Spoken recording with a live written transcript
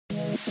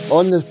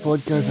On this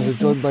podcast, I was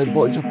joined by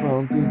boccia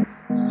Paralympian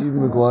Stephen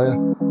Maguire.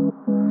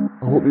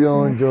 I hope you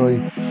all enjoy.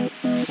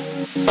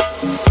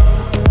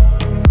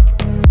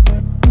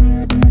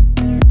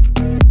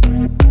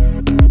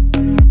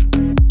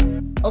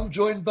 I'm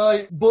joined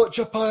by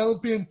boccia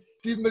Paralympian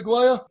Stephen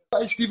Maguire.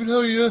 Hi Stephen, how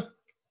are you?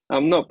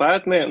 I'm not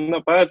bad, mate. I'm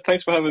not bad.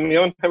 Thanks for having me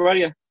on. How are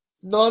you?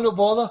 No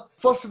bother.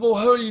 First of all,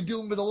 how are you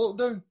dealing with the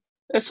lockdown?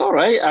 It's all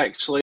right,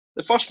 actually.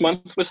 The first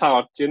month was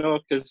hard,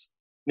 because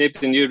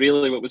nobody knew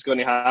really what was going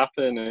to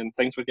happen and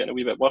things were getting a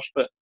wee bit worse.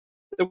 But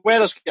the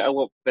weather's getting a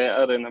lot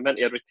better and I'm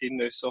into a routine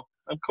now, so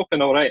I'm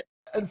coping all right.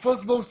 And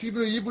first of all,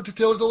 Stephen, are you able to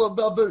tell us a little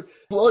bit about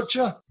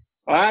boccia?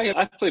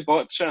 I play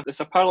boccia. It's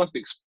a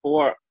Paralympic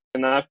sport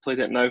and I've played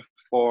it now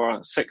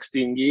for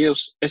 16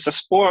 years. It's a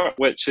sport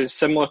which is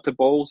similar to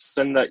bowls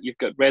in that you've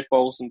got red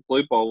balls and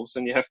blue balls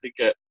and you have to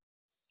get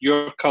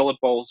your coloured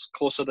balls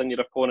closer than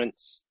your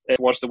opponent's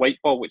towards the white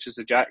ball, which is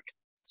the jack.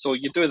 So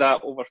you do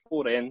that over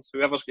 4 ends.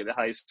 Whoever's got the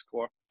highest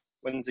score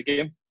wins the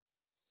game.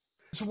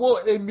 So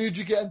what made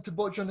you get into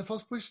boccia in the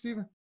first place,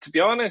 Stephen? To be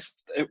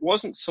honest, it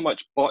wasn't so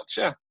much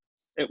boccia.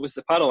 It was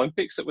the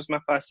Paralympics that was my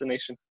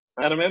fascination.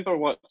 I remember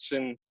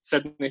watching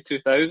Sydney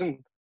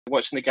 2000,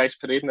 watching the guys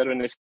parading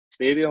around the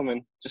stadium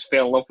and just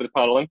fell in love with the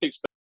Paralympics.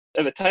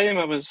 But at the time,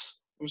 I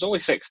was only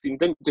 16,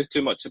 didn't do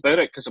too much about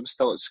it because I was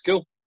still at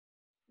school.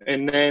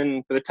 And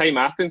then by the time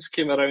Athens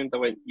came around, I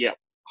went, yeah,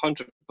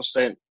 100%,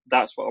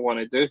 that's what I want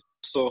to do.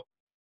 So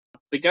I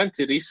began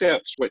to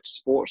research which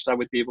sports I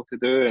would be able to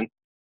do. And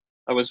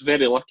I was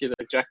very lucky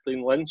that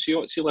Jacqueline Lynn, she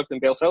lived in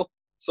Bellshill.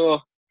 So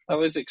I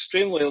was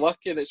extremely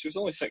lucky that she was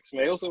only 6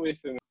 miles away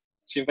from me.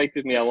 She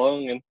invited me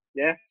along and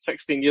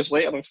 16 years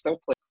later, I'm still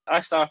playing.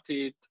 I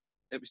started,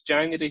 it was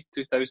January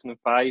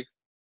 2005.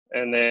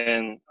 And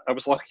then I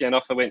was lucky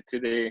enough, I went to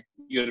the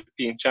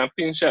European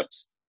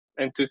Championships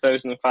in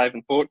 2005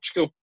 in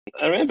Portugal.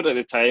 I remember at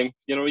the time,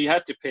 you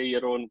had to pay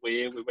your own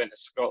way. We went to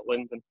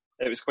Scotland and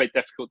it was quite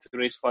difficult to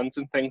raise funds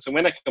and things. And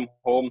when I come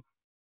home,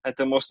 I had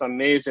the most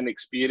amazing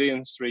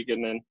experience,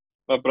 Regan, and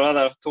my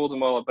brother told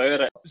him all about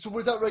it. So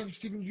was that right,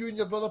 Stephen? You and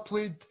your brother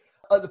played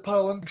at the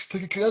Paralympics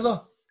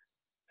together?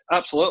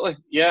 Absolutely,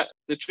 yeah.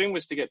 The dream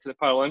was to get to the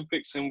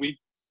Paralympics and we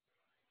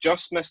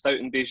just missed out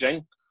in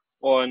Beijing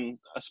on,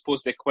 I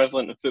suppose, the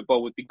equivalent in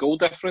football would be goal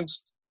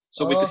difference.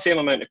 So with the same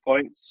amount of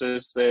points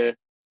as the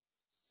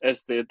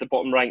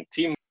bottom ranked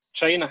team,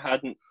 China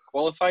hadn't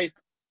qualified,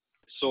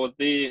 so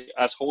they,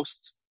 as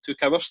hosts,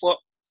 took our slot.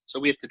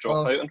 So we had to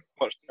drop out,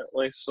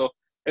 unfortunately. So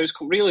it was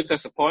really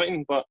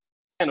disappointing, but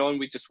on,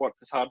 we just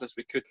worked as hard as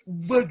we could.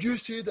 Would you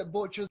say that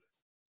boccia's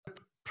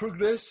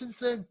progressed since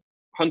then?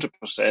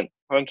 100%,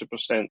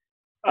 100%.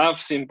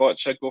 I've seen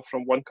boccia go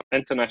from one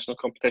international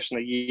competition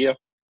a year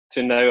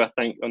to now, I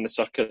think, on the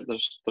circuit,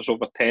 there's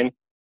over 10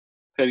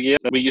 per year.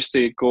 We used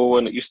to go,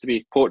 and it used to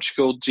be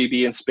Portugal,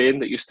 GB, and Spain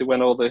that used to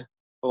win all the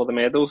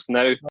medals.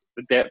 Now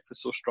the depth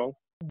is so strong.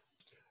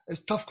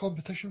 It's tough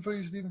competition for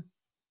you, Stephen.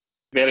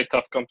 Very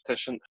tough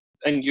competition.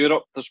 In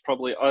Europe, there's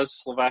probably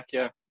us,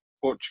 Slovakia,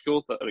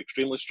 Portugal that are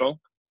extremely strong.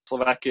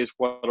 Slovakia is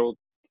world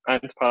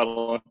and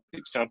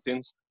Paralympic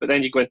champions. But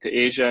then you go into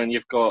Asia and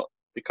you've got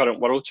the current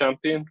world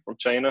champion from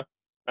China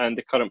and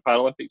the current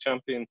Paralympic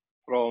champion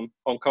from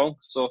Hong Kong.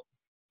 So,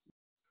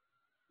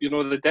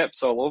 the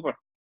depth's all over.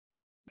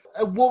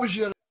 And what was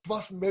your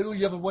first medal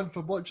you ever won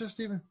for boccia,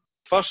 Stephen?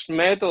 First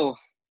medal?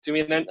 Do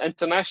you mean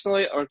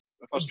internationally or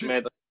first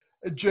medal?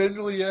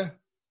 Generally, yeah.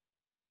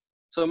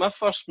 So my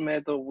first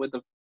medal would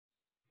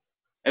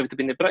have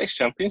been the British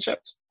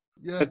Championships.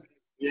 Yeah.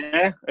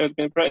 It would have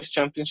been British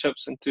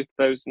Championships in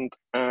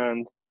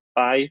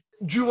 2005.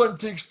 Do you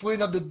want to explain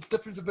the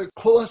difference about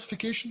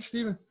qualification,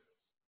 Stephen?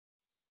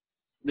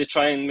 They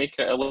try and make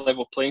it a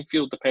level playing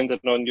field depending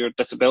on your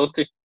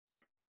disability.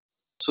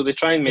 So they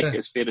try and make it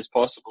as fair as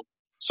possible.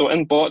 So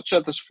in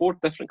boccia, there's 4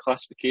 different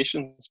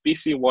classifications.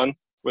 BC1,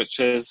 which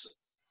is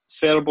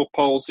cerebral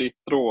palsy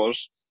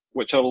throwers,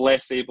 which are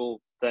less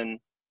able than,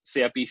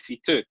 say, a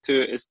BC2.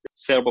 2 is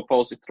cerebral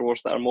palsy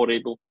throwers that are more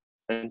able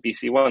than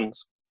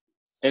BC1s.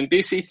 In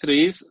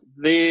BC3s,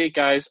 the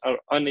guys are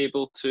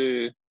unable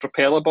to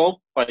propel a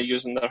ball by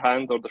using their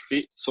hand or their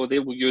feet, so they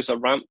will use a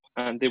ramp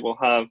and they will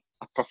have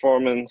a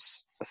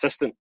performance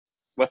assistant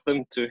with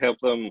them to help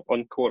them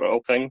on court at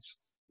all times.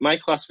 My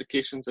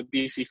classification's a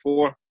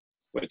BC4,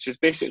 which is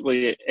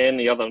basically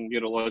any other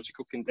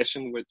neurological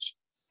condition which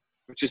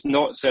is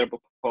not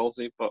cerebral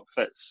palsy but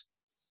fits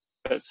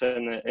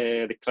in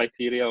the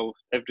criteria of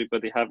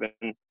everybody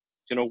having,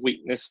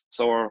 weakness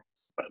or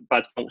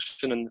bad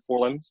function in the 4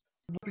 limbs.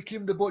 You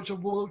became the boccia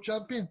world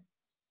champion?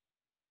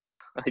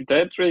 I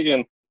did,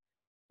 Regan.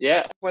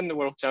 Yeah, I won the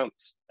world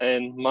champs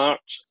in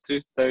March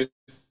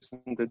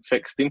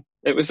 2016.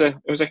 It was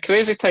a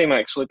crazy time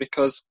actually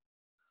because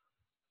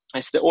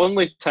it's the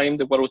only time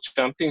the World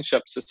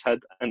Championships has had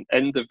an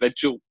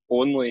individual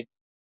only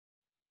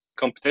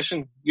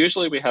competition.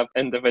 Usually we have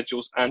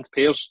individuals and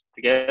pairs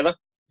together.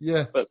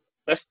 Yeah. But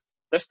this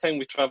time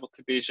we travelled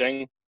to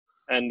Beijing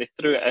and they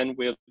threw it in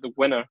where the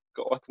winner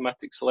got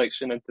automatic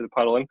selection into the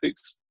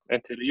Paralympics,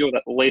 into Rio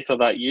later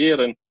that year.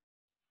 And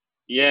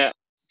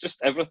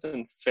just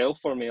everything fell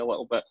for me a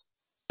little bit.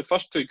 The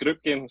first two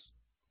group games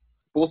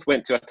both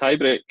went to a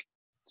tiebreak,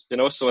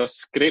 so I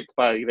scraped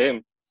by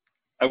them.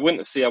 I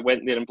wouldn't say I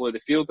went there and blew the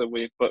field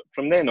away, but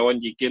from then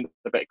on, you gained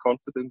a bit of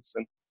confidence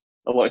and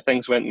a lot of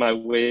things went my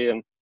way.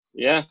 And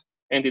yeah,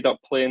 ended up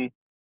playing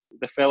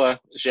the fella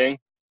Zheng,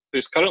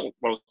 who's current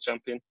world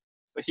champion,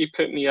 but he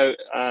put me out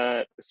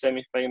at the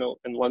semi-final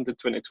in London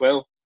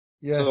 2012.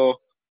 Yeah. So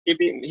he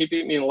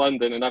beat me in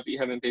London and I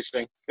beat him in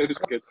Beijing. It was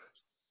good.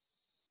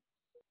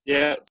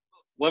 Yeah,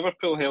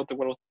 Liverpool held the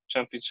World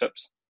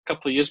Championships a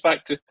couple of years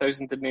back,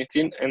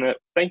 2018, and I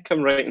think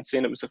I'm right in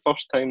saying it was the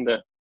first time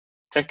that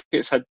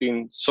tickets had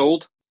been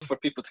sold for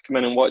people to come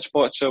in and watch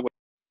boccia,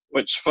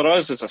 which for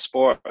us as a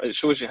sport, it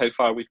shows you how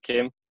far we've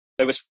came.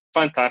 It was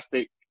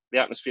fantastic. The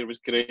atmosphere was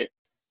great.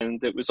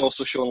 And it was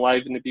also shown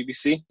live in the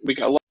BBC. We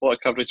got a lot of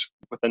coverage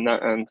within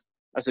that. And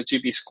as a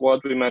GB squad,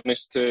 we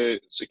managed to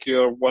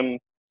secure one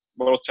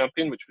world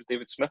champion, which was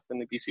David Smith in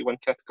the BC1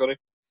 category.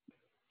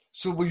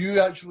 So were you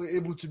actually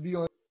able to be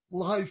on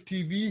live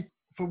TV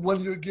for one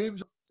of your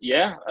games?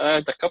 Yeah, I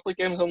had a couple of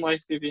games on live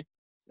TV.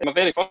 My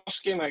very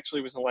first game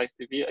actually was on live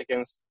TV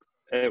against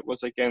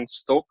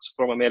Stokes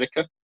from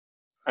America,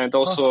 and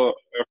also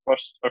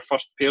our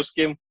first pairs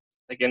game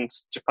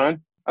against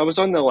Japan. I was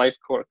on the live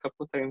court a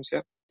couple of times.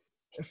 Yeah.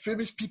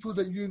 Famous people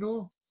that you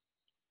know?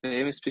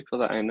 Famous people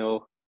that I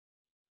know.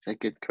 It's a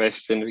good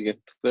question.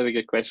 Very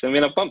good question. I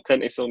mean, I've bumped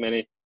into so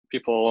many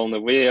people along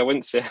the way. I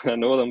wouldn't say I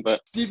know them, but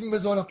Stephen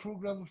was on a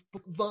programme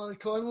with Valley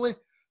Connolly.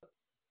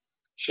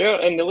 Sure.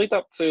 In the lead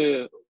up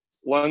to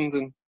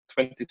London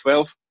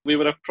 2012, we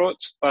were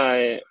approached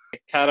by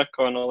Cara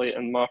Connolly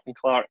and Martin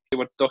Clark. They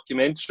were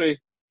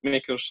documentary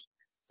makers.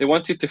 They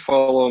wanted to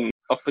follow him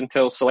up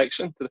until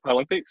selection to the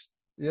Paralympics.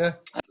 Yeah.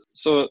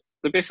 So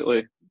they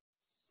basically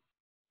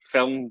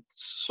filmed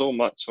so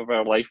much of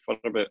our life for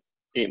about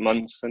 8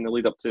 months in the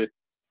lead up to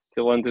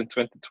London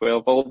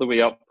 2012, all the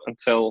way up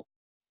until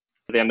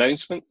the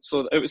announcement.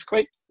 So it was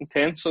quite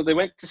intense. So they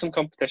went to some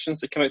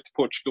competitions. They came out to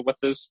Portugal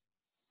with us.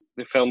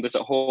 They filmed us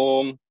at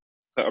home,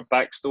 about our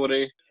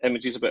backstory,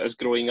 images about us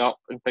growing up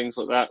and things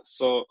like that.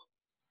 So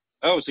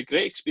it was a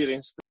great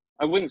experience.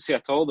 I wouldn't say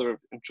at all they were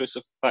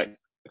intrusive. In fact,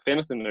 if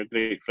anything, they're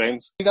great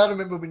friends. I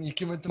remember when you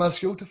came into my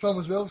school to film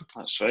as well.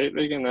 That's right,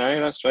 Regan. Aye,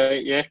 that's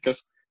right. Yeah,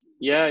 because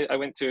I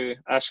went to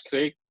Ash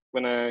Craig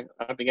when I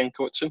began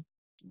coaching.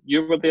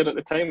 You were there at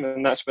the time,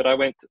 and that's where I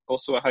went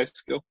also at high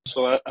school.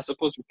 So I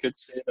suppose we could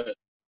say that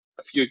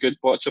a few good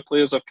boccia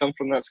players have come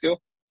from that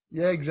school.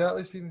 Yeah,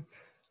 exactly, Stephen.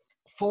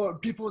 For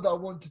people that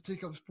want to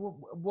take up sport,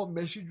 what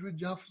message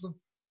would you have for them?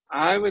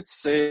 I would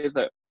say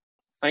that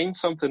find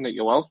something that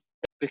you love,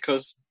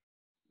 because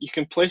you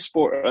can play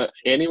sport at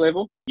any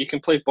level. You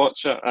can play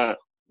boccia at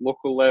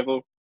local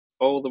level,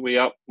 all the way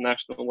up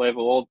national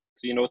level, all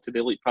to the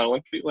elite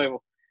Paralympic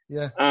level.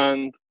 Yeah.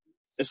 And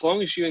as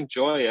long as you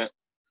enjoy it,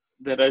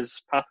 there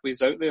is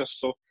pathways out there.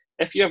 So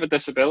if you have a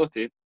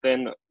disability,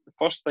 then the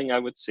first thing I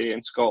would say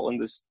in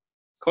Scotland is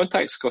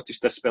contact Scottish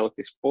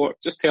Disability Sport.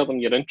 Just tell them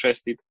you're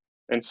interested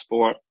in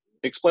sport.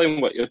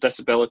 Explain what your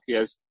disability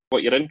is,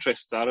 what your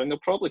interests are, and they'll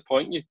probably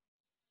point you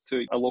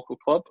to a local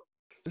club.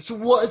 So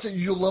what is it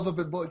you love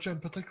about boccia in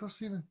particular,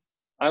 Stephen?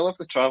 I love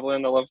the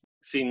travelling. I love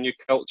seeing new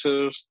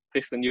cultures,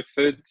 tasting new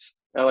foods.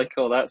 I like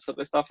all that sort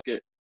of stuff. I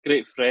get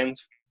great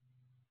friends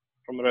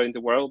from around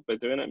the world by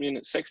doing it. I mean,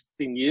 it's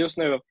 16 years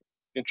now I've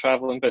been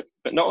travelling, but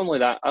not only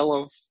that, I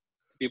love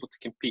to be able to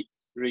compete,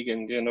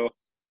 Regan.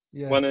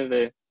 Yeah. One of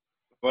the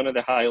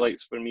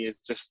highlights for me is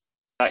just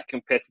that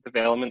competitive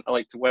element. I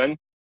like to win.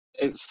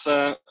 It's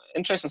an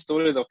interesting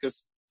story though,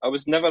 because I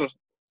was never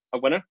a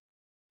winner.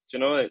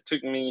 It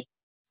took me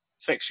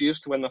 6 years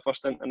to win my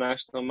first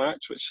international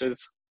match, which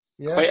is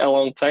quite a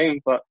long time,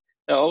 but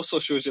it also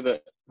shows you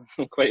that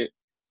I'm quite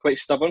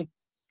stubborn.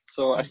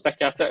 So I stick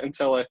at it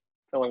until I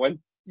win.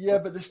 Yeah,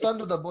 but the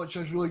standard of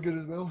boccia is really good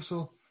as well.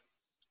 So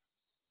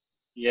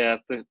yeah,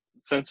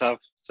 since I've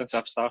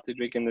started,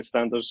 Regan, the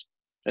standards,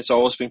 it's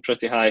always been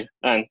pretty high,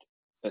 and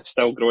it's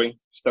still growing,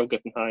 still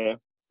getting higher.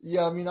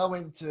 Yeah, I mean, I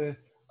went to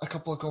a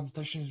couple of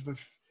competitions with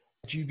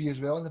GB as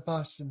well in the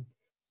past, and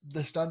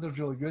the standard's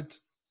really good.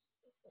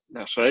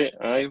 That's right.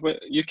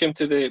 You came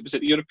to was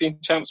it the European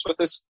Champs with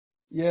us?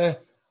 Yeah,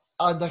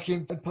 and I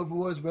came to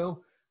Pavoa as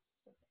well.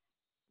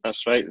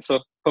 That's right. So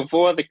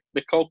Pavoa,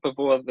 they call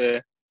Pavoa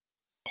the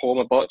home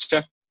of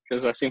boccia,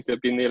 because I seem to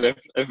have been there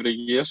every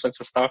year since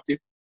I started.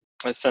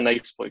 It's a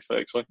nice place,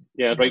 actually.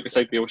 Yeah, right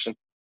beside the ocean.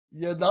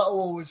 Yeah, that'll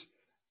always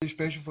be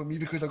special for me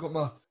because I got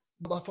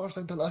my first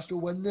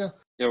international win there.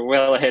 You're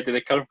well ahead of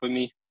the curve with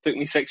me. It took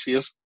me 6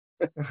 years.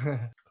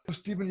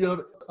 Stephen,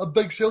 you're a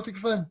big Celtic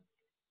fan?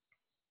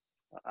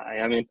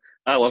 I mean,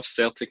 I love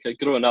Celtic.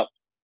 Growing up,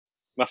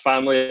 my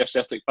family are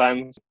Celtic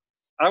fans.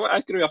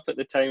 I grew up at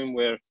the time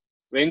where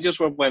Rangers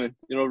were winning.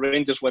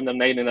 Rangers win their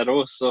 9 in a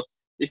row. So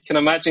you can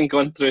imagine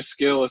going through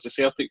school as a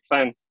Celtic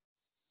fan,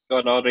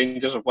 going, "Oh,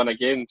 Rangers have won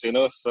again,"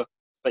 So,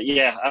 but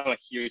yeah, I'm a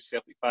huge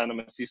Celtic fan. I'm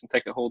a season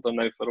ticket holder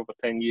now for over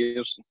 10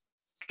 years.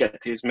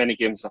 Get to as many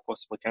games as I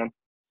possibly can.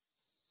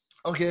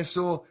 Okay,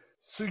 so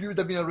you would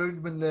have been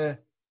around when the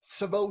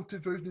Seville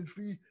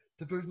 2003,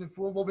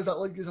 2004. What was that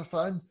like as a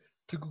fan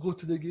to go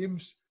to the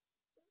games?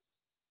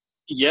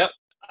 Yep,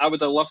 I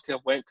would have loved to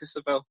have went to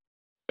Seville,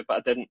 but I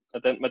didn't.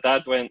 My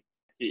dad went.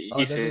 He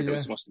Did said you? it Yeah.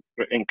 was the most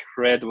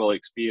incredible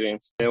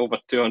experience. Over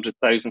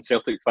 200,000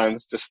 Celtic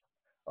fans just,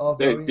 Oh, you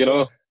brilliant.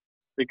 know,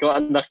 they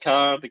got in their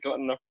car, they got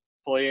in their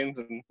planes,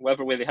 and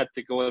whatever way they had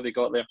to go, they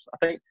got there. I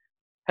think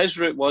his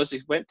route was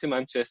he went to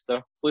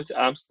Manchester, flew to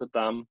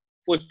Amsterdam,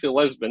 flew to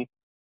Lisbon,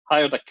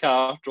 hired a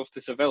car, drove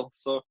to Seville.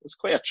 So it's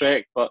quite a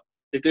trek, but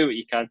they do what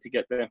you can to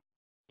get there.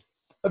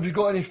 Have you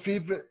got any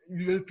favourite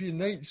European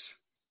nights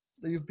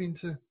that you've been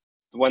to?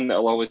 The one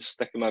that'll always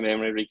stick in my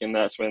memory, Regan,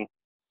 that's when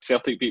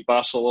Celtic beat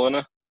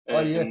Barcelona Oh,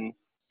 yeah. in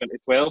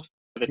 2012,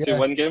 the Yeah.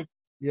 2-1 game.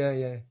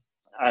 Yeah.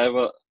 I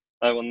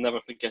will never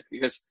forget it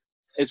because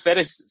it's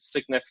very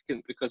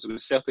significant because it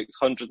was Celtic's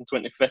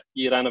 125th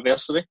year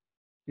anniversary.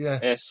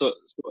 Yeah. So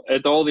it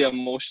had all the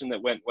emotion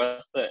that went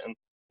with it, and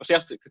for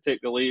Celtic to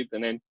take the lead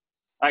and then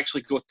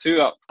actually go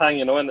 2-up,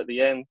 hanging on at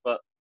the end. But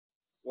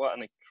what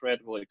an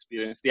incredible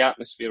experience! The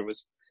atmosphere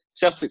was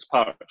Celtic's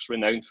Park's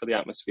renowned for the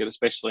atmosphere,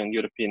 especially in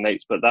European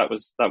nights. But that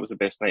was the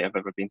best night I've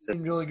ever been to.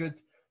 Really good.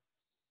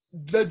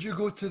 Did you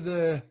go to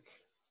the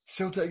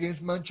Celtic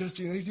against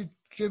Manchester United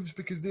games,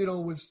 because they're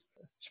always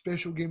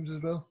special games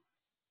as well?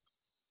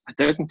 I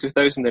did in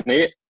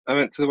 2008. I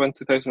went to the one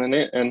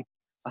 2008, and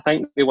I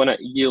think they won it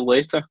a year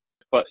later.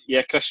 But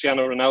yeah,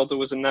 Cristiano Ronaldo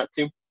was in that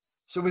team.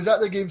 So was that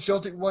the game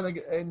Celtic won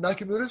and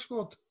Nakamura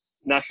scored?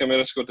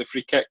 Nakamura scored the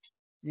free kick.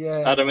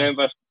 Yeah. I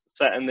remember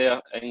sitting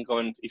there and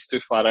going, he's too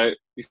far out.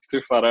 He's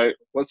too far out.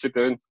 What's he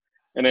doing?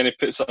 And then he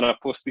puts on a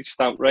postage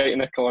stamp right in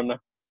the corner.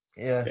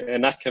 Yeah.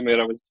 And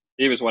Nakamura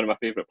was one of my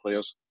favourite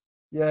players.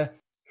 Yeah.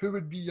 Who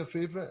would be your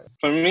favourite?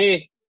 For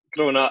me,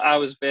 growing up, I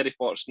was very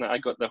fortunate. I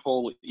got the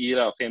whole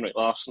era of Henrik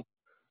Larsson.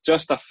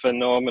 Just a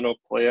phenomenal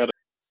player.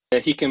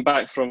 He came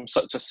back from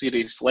such a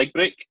serious leg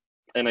break,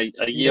 and a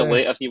year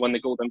later he won the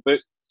Golden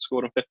Boot,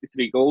 scoring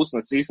 53 goals in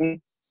the season.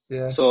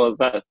 Yeah. So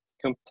that's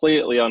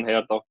completely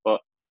unheard of.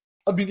 But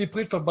I mean, he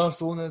played for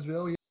Barcelona as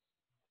well.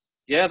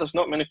 Yeah, there's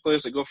not many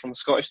players that go from the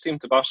Scottish team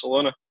to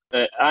Barcelona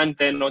and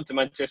then on to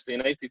Manchester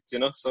United,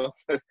 So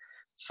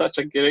such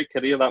a great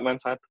career that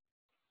man's had.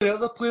 The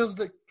other players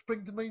that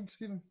spring to mind,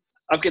 Stephen?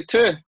 I've got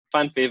two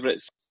fan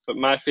favourites, but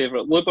my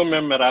favourite,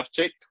 Lubomir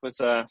Moravcik, was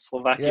a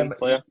Slovakian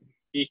player.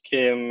 He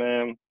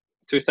came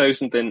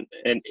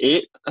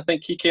 2008, I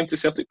think he came to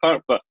Celtic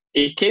Park, but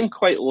he came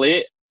quite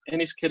late in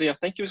his career. I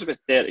think he was about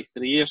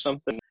 33 or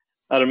something.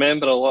 I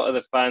remember a lot of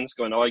the fans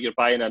going, "Oh, you're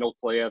buying an old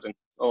player," and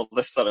all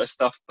this sort of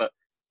stuff, but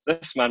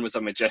this man was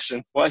a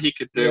magician. What he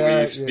could do with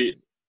his feet.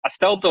 I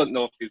still don't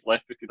know if he's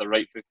left-footed or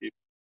right-footed,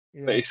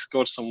 but he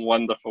scored some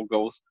wonderful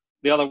goals.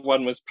 The other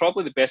one was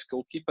probably the best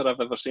goalkeeper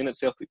I've ever seen at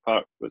Celtic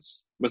Park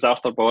was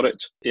Artur Boruc.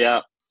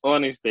 Yeah,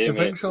 on his day, you mate.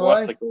 Think so,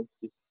 what a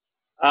goalkeeper.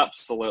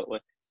 Absolutely.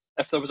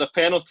 If there was a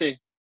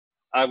penalty,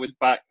 I would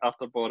back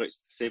Artur Boruc to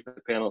save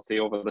the penalty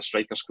over the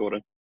striker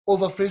scoring.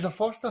 Over Fraser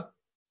Forster?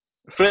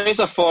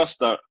 Fraser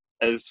Forster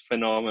is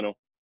phenomenal.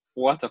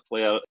 What a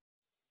player.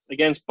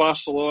 Against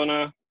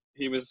Barcelona,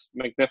 he was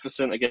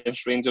magnificent.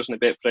 Against Rangers in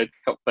the Betfred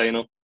Cup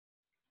final.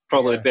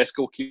 Probably the best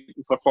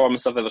goalkeeping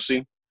performance I've ever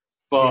seen.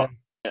 But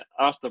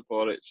Artur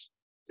Boruc,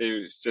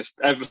 it was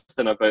just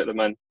everything about the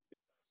man.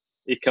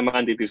 He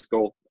commanded his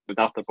goal.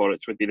 Artur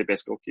Boruc would be the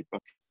best goalkeeper.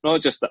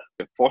 Not just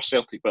for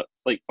Celtic, but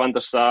like Van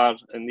der Sar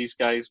and these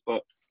guys.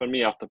 But for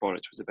me, Artur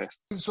Boruc was the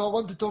best. So I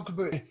want to talk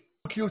about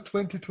Tokyo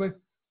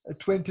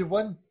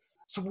 2021.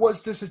 So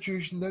what's the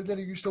situation now? Then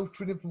are you still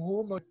training from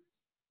home? Or?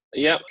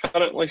 Yeah,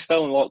 currently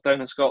still in lockdown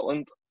in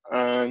Scotland,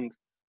 and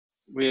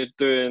we're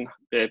doing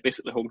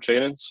basically home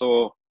training.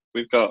 So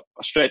we've got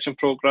a stretching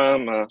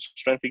program, a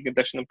strength and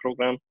conditioning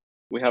program.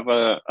 We have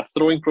a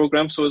throwing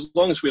program. So as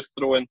long as we're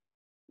throwing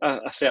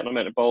a certain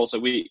amount of balls a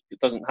week, it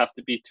doesn't have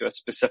to be to a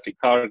specific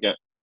target,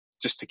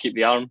 just to keep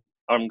the arm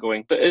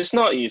going. But it's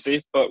not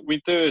easy, but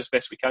we do as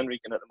best we can,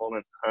 Regan, at the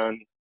moment.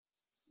 And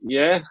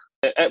yeah,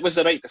 it was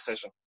the right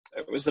decision.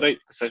 It was the right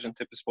decision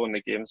to postpone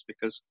the games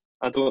because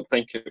I don't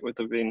think it would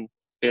have been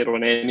fair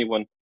on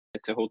anyone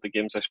to hold the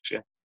games this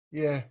year.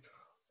 Yeah.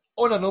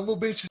 On a normal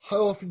basis,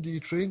 how often do you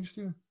train,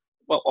 Stephen?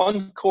 Well,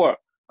 on court,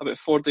 about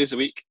 4 days a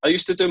week. I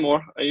used to do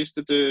more.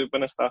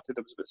 When I started,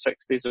 it was about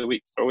 6 days a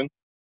week throwing,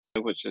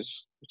 which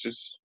is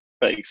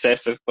a bit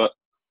excessive, but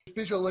it's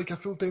basically like a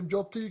full-time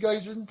job to you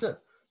guys, isn't it?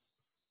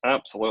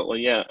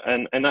 Absolutely, yeah.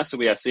 And that's the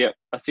way I see it.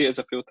 I see it as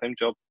a full-time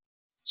job.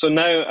 So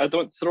now I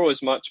don't throw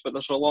as much, but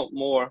there's a lot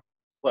more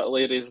little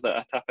areas that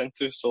I tap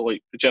into. So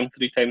like the gym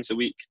 3 times a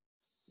week.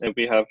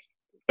 We have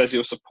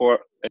physio support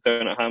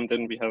down at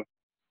Hampden. We have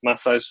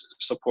massage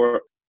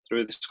support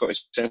through the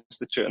Scottish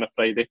Institute on a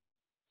Friday.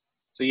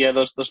 So yeah,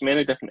 there's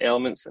many different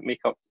elements that make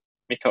up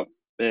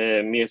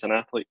me as an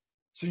athlete.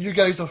 So you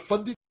guys are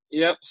funded?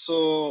 Yep.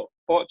 So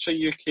Boccia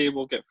UK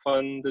will get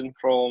funding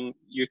from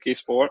UK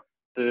Sport.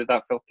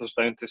 That filters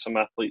down to some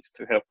athletes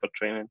to help for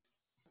training.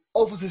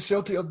 Obviously,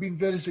 Celtic have been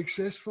very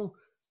successful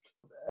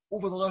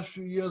over the last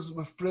few years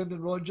with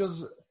Brendan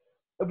Rodgers.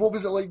 What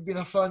was it like being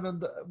a fan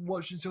and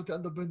watching Celtic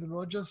under Brendan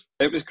Rodgers?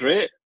 It was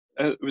great.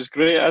 It was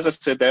great. As I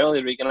said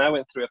earlier, Regan, I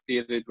went through a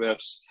period where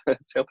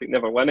Celtic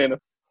never won anything,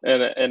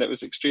 and it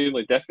was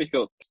extremely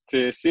difficult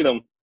to see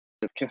them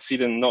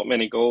conceding not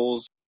many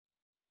goals.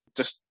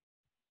 Just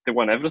they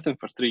won everything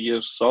for 3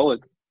 years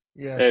solid.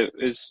 Yeah.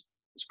 It's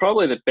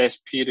probably the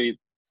best period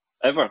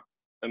ever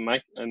in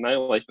my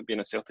life of being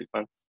a Celtic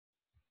fan.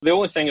 The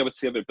only thing I would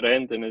say about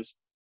Brendan is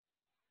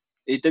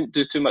he didn't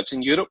do too much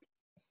in Europe.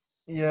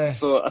 Yeah.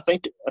 So I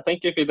think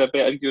if he had a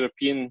better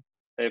European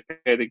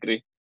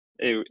pedigree,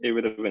 he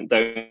would have went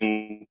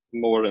down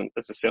more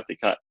as a Celtic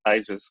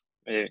eyes as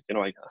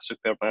like a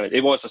superb manager.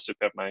 He was a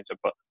superb manager,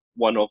 but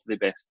one of the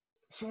best.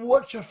 So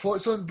what's your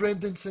thoughts on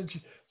Brendan since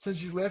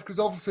he's left? Because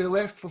obviously he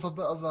left with a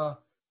bit of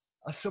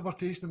a sour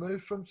taste in the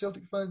mouth from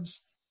Celtic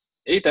fans.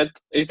 He did,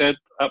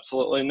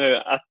 absolutely.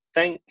 Now, I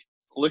think,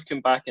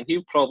 looking back, and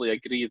he'll probably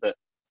agree that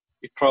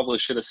he probably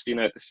should have seen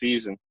out the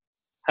season.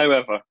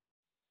 However,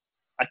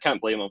 I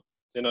can't blame him.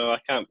 I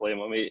can't blame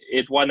him.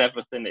 He'd won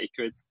everything that he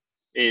could.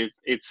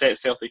 He'd set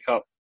Celtic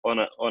up on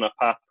a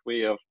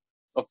pathway of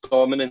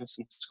dominance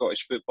in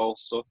Scottish football.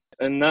 So,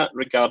 in that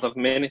regard, I've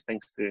many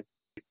things to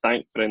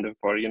thank Brendan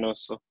for,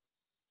 So,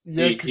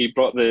 yeah, he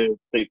brought the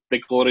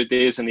glory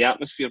days and the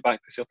atmosphere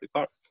back to Celtic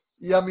Park.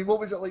 Yeah, I mean, what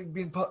was it like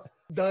being part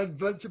of the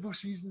Invincible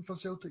season for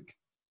Celtic?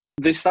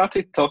 They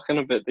started talking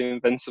about the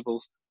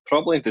Invincibles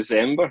probably in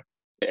December,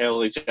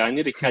 early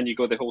January. Can you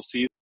go the whole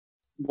season?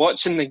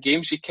 Watching the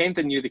games, you kind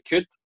of knew they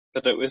could,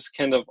 but it was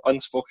kind of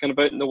unspoken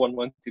about. No one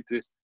wanted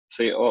to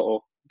say,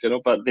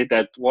 but they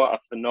did. What a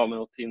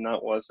phenomenal team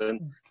that was.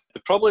 And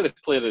probably the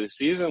player of the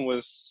season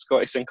was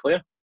Scotty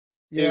Sinclair.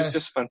 Yeah. He was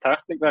just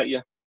fantastic that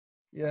year.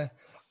 Yeah.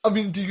 I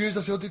mean, do you as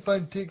a Celtic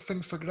fan take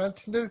things for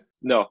granted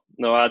now?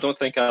 No, I don't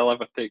think I'll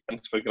ever take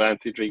things for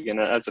granted, Regan.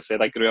 As I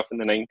said, I grew up in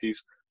the 90s,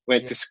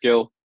 went to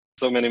school.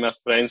 So many of my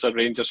friends are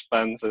Rangers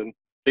fans and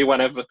they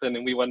won everything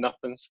and we won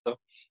nothing. So,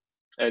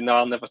 no,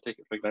 I'll never take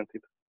it for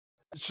granted.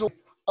 So,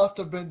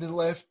 after Brendan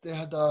left, they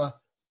had a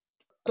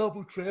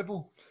double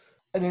treble.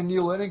 And then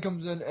Neil Lennon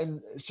comes in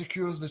and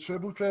secures the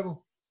treble.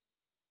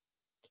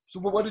 So,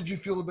 what did you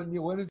feel about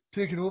Neil Lennon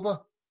taking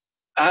over?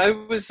 I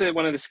was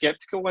one of the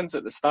sceptical ones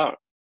at the start.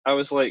 I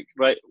was like,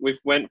 right,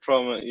 we've went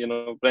from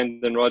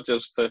Brendan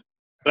Rodgers to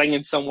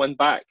bringing someone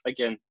back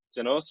again,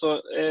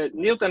 So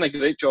Neil done a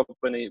great job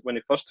when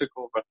he first took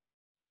over,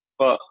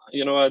 but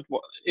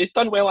he'd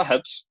done well at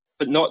Hibs,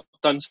 but not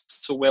done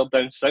so well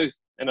down south.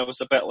 And I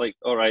was a bit like,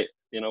 all right,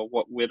 where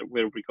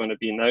are we going to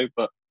be now?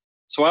 But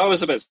so I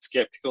was a bit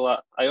sceptical.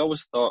 I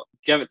always thought,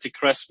 give it to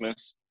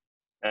Christmas,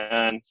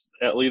 and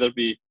it'll either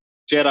be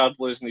Gerrard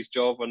losing his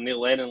job or Neil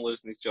Lennon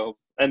losing his job.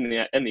 In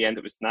the end,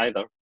 it was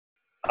neither.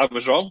 I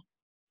was wrong.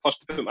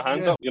 First to put my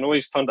hands up.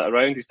 He's turned it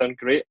around. He's done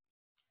great.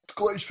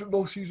 Scottish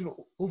football season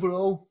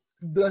overall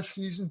this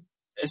season?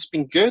 It's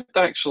been good,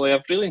 actually.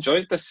 I've really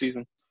enjoyed this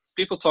season.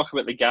 People talk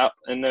about the gap,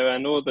 and now I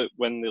know that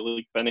when the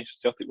league finished,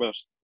 Celtic were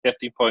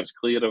 13 points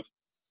clear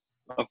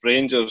of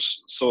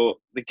Rangers, so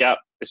the gap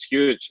is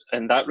huge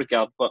in that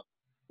regard. But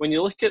when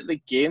you look at the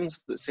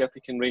games that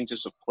Celtic and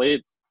Rangers have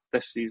played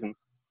this season,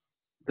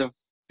 they've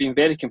been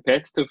very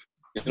competitive.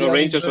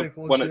 Rangers have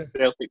won at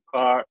Celtic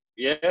Park.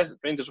 Yes,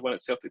 Rangers won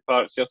at Celtic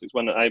Park. Celtic's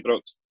won at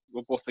Ibrox.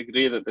 We'll both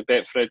agree that the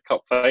Betfred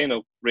Cup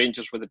final,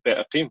 Rangers were the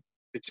better team.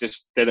 They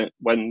just didn't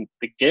win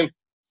the game.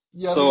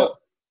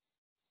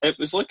 It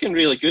was looking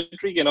really good,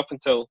 Regan, up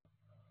until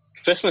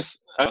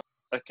Christmas, a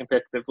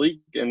competitive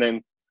league, and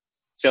then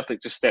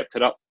Celtic just stepped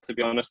it up, to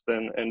be honest,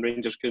 and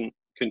Rangers couldn't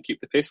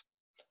keep the pace.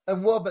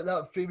 And what about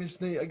that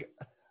famous night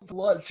for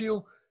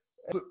Lazio?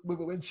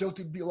 When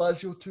Celtic beat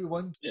Lazio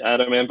 2-1. I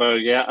remember,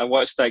 I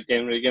watched that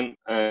game, Regan,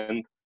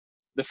 and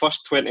the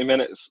first 20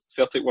 minutes,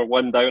 Celtic were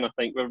 1 down, I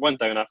think. We were 1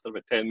 down after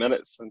about 10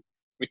 minutes, and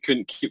we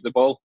couldn't keep the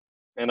ball.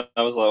 And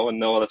I was like, oh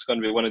no, that's going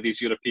to be one of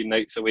these European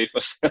nights away for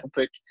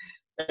Celtic.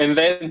 And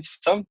then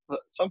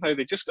somehow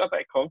they just got a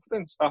bit of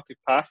confidence, started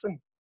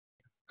passing,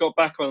 got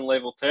back on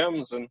level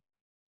terms, and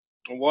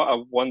what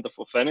a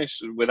wonderful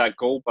finish with that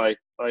goal by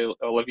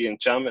Olivier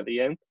Ntcham at the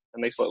end. A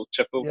nice little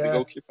chip over the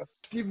goalkeeper.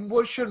 Stephen,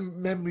 what's your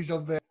memories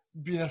of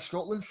being a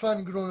Scotland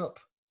fan growing up?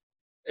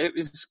 It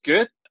was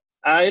good.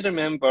 I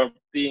remember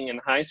being in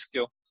high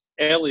school,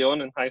 early on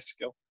in high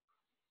school.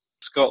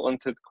 Scotland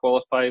had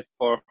qualified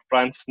for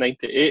France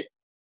 98.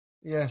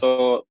 Yeah.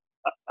 So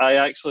I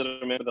actually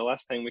remember the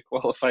last time we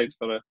qualified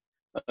for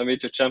a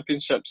major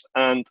championships,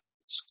 and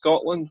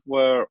Scotland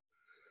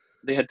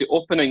they had the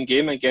opening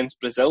game against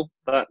Brazil,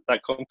 that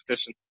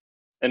competition.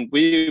 And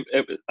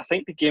I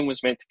think the game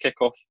was meant to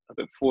kick off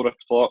about 4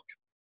 o'clock.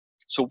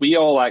 So we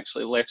all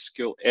actually left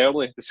school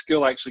early. The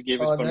school actually gave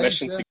us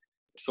permission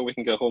so we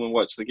can go home and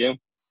watch the game.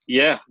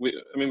 Yeah, we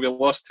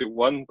lost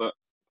 2-1, but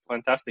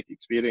fantastic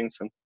experience.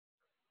 And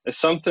it's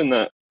something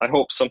that I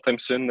hope sometime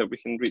soon that we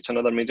can reach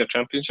another major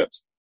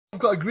championships.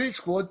 We've got a great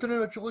squad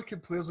now. If you look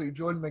at players like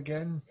John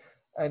McGinn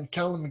and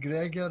Callum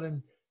McGregor,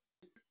 and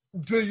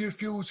do you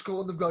feel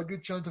Scotland have got a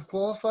good chance of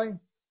qualifying?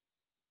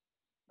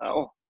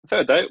 Oh,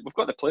 without a doubt, we've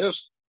got the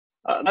players.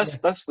 That's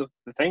the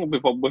thing.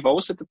 We've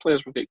always had the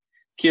players. We've got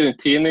Kieran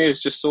Tierney, who's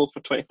just sold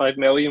for 25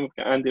 million. We've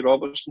got Andy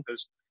Robertson,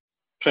 who's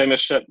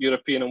Premiership,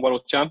 European and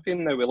World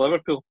Champion now with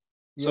Liverpool.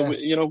 So,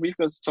 Yeah. we've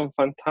got some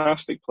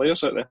fantastic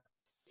players out there.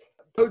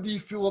 How do you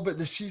feel about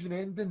the season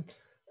ending?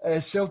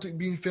 Celtic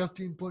being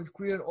 13 points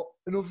clear,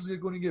 and obviously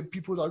you're going to get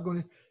people that are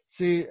going to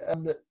say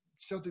that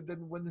Celtic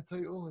didn't win the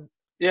title.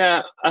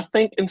 Yeah, I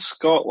think in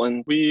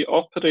Scotland we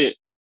operate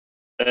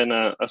in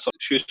a sort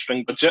of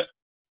shoestring budget.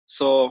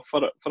 So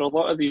for a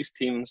lot of these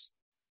teams,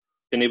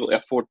 being able to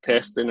afford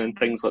testing and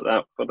things like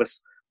that for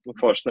this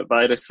unfortunate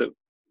virus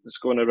that's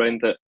going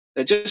around,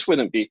 it just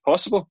wouldn't be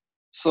possible.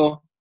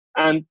 So,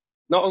 and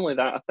not only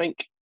that, I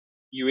think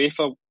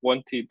UEFA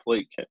wanted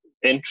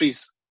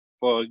entries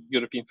for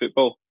European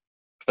football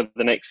for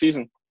the next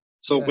season.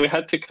 So we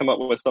had to come up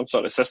with some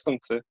sort of system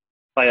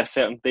by a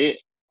certain date.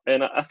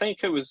 And I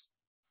think it was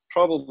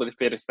probably the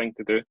fairest thing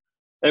to do.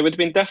 It would have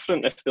been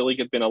different if the league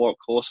had been a lot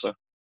closer.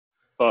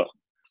 But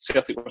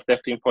Celtic were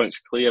 13 points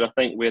clear. I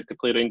think we had to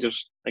play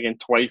Rangers again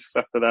twice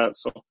after that.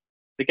 So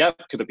the gap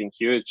could have been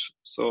huge.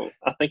 So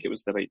I think it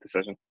was the right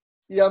decision.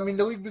 Yeah, I mean,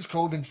 the league was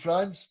called in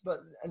France,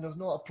 and there's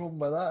not a problem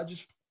with that. I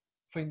just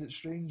find it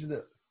strange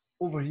that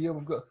over here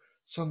we've got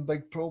some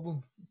big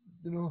problem,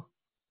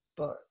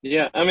 But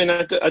yeah, I mean,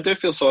 I do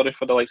feel sorry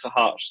for the likes of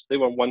Hearts. They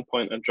were 1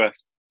 point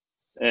adrift,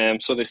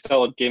 so they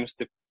still had games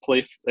to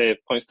play,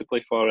 points to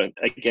play for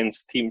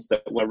against teams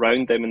that were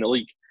around them in the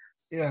league.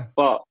 Yeah.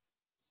 But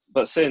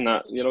saying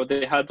that,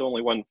 they had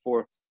only won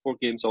four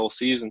games all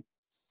season,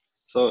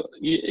 so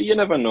you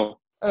never know.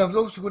 And I was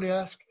also going to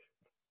ask,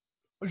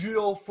 are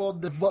you all for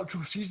the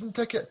virtual season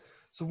ticket?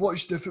 So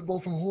watch the football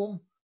from home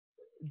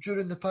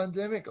during the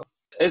pandemic?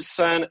 It's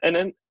an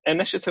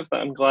initiative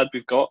that I'm glad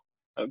we've got.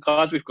 I'm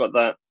glad we've got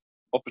that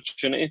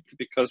opportunity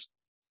because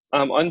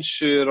I'm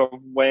unsure of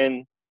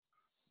when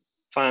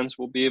fans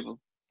will be able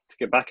to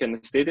get back in the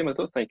stadium. I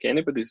don't think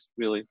anybody's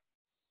really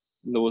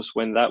knows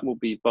when that will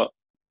be. But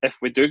if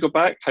we do go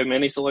back, how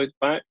many's allowed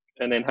back?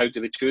 And then how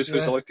do they choose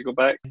who's allowed to go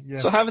back? Yeah.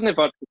 So having the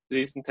virtual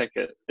season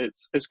ticket,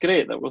 it's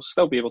great that we'll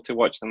still be able to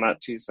watch the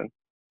matches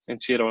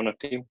and cheer on our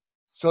team.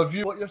 So have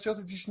you got your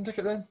Celtic season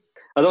ticket then?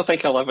 I don't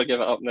think I'll ever give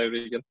it up now,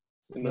 Regan.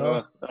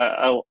 No.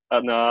 I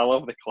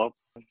love the club.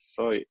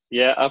 So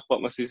yeah, I've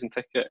bought my season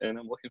ticket and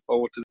I'm looking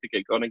forward to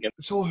get going again.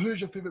 So who's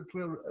your favourite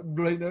player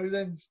right now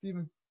then,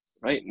 Stephen?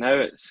 Right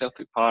now at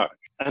Celtic Park.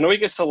 I know he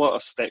gets a lot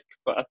of stick,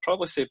 but I'd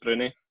probably say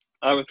Bruni.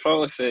 I would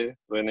probably say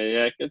Bruni,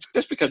 yeah. It's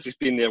just because he's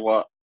been there,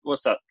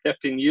 what's that,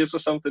 13 years or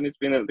something he's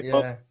been at the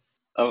club.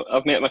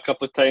 I've met him a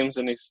couple of times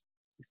and he's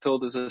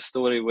told us a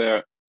story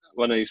where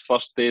one of his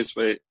first days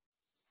where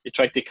he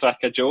tried to crack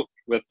a joke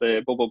with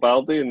Bobo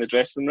Baldi in the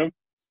dressing room.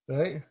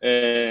 Right.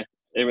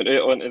 He went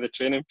out onto the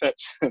training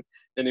pitch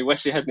and he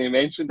wished he hadn't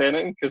mentioned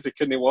anything because he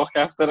couldn't walk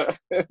after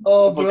it.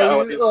 Oh,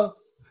 brilliant.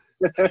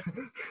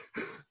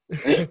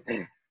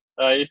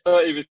 He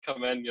thought he would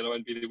come in,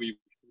 and be the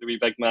wee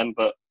big man,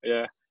 but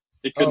yeah,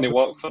 he couldn't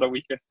walk for a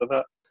week after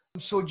that.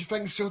 So do you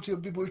think Celtic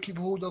will be able to keep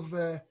hold of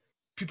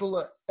people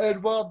like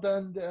Edouard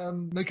and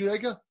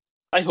McGregor?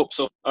 I hope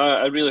so.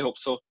 I really hope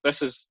so.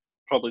 This is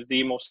probably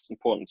the most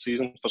important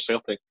season for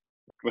Celtic.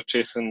 We're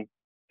chasing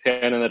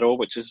 10 in a row,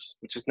 which has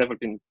never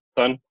been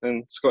done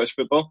in Scottish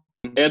football.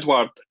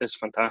 Edouard is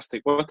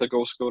fantastic. What a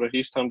goal scorer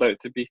he's turned out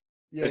to be.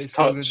 Yeah, his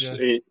touch. So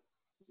good,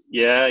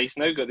 he's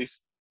now got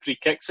these 3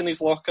 kicks in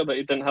his locker that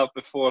he didn't have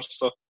before.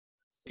 So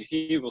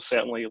he will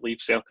certainly leave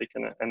Celtic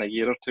in a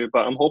year or two.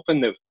 But I'm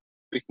hoping that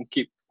we can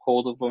keep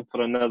hold of him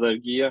for another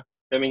year.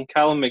 I mean,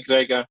 Callum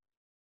McGregor,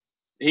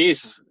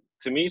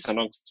 to me, he's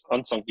an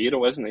unsung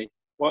hero, isn't he?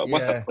 What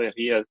a player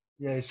he is.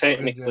 Yeah,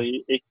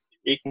 technically,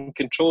 he can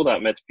control that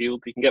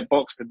midfield. He can get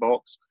box to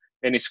box,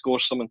 and he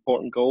scores some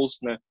important goals.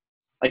 Now,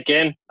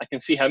 again, I can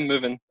see him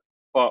moving,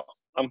 but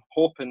I'm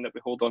hoping that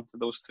we hold on to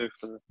those two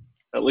for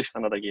at least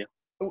another year.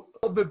 What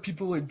about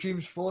people like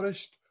James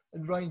Forrest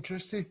and Ryan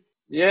Christie?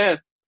 Yeah,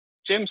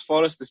 James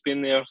Forrest has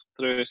been there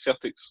through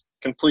Celtic's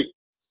complete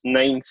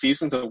 9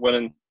 seasons of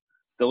winning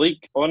the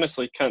league.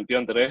 Honestly, can't be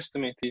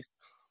underestimated.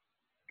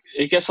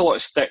 He gets a lot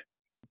of stick,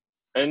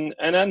 and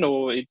I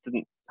know he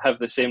didn't have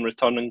the same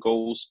return on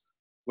goals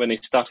when he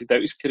started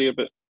out his career,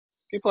 but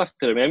people have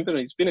to remember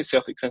he's been at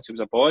Celtic since he was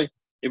a boy.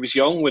 He was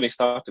young when he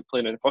started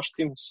playing in the first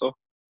team, so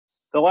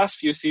the last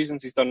few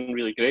seasons he's done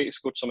really great. He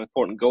scored some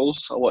important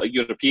goals, a lot of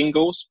European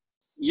goals.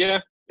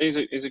 Yeah, he's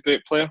a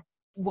great player.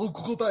 We'll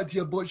go back to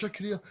your Butcher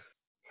career.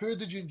 Who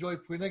did you enjoy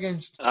playing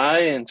against? I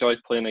enjoyed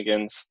playing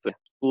against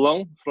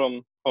Lung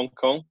from Hong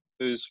Kong,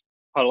 who's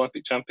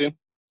Paralympic champion.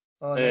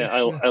 Oh, nice,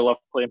 I love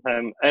playing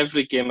him.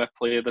 Every game I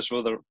play, there's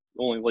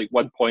only like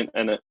 1 point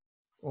in it.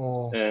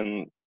 Oh.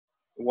 And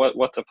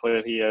what a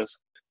player he is.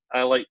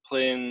 I like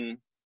playing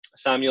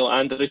Samuel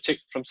Andrejčić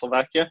from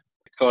Slovakia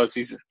because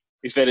he's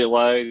very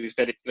loud, he's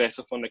very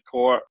aggressive on the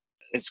court.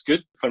 It's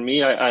good for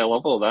me. I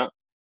love all that.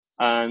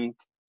 And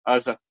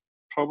as a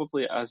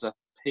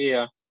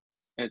pair,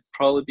 it'd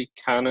probably be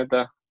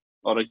Canada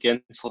or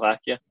against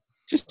Slovakia,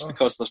 just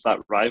because there's that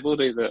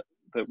rivalry that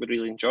we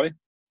really enjoy.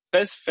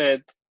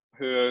 BizFed,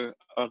 who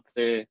are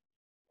the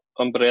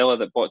umbrella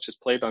that Botch has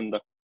played under,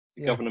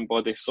 the governing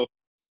body. So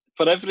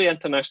for every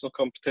international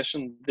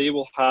competition, they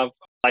will have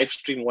a live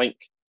stream link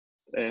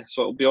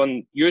So it'll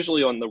be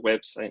usually on their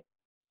website.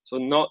 So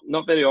not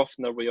very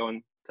often are we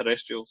on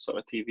terrestrial sort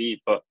of TV,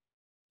 but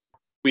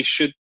we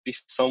should be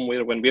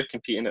somewhere when we're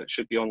competing. It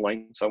should be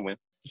online somewhere.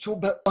 So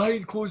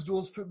behind closed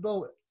doors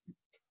football,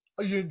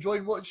 are you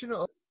enjoying watching it?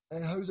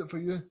 And how's it for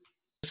you?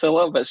 It's a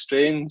little bit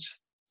strange,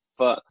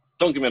 but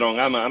don't get me wrong,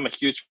 I'm a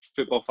huge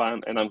football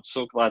fan, and I'm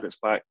so glad it's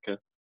back.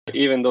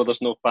 Even though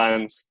there's no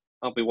fans,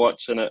 I'll be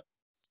watching it.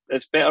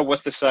 It's better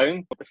with the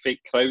sound, the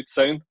fake crowd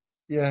sound.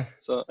 Yeah.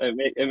 So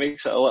it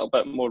makes it a little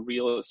bit more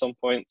real at some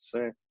points,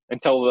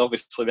 until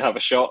obviously they have a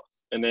shot,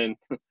 and then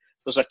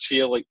there's a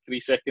cheer like 3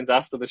 seconds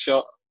after the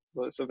shot.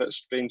 So it's a bit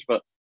strange,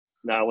 but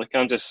like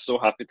I'm just so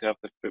happy to have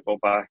the football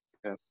back.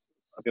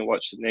 I've been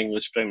watching the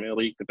English Premier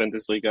League, the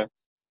Bundesliga,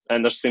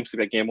 and there seems to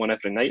be a game on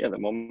every night at the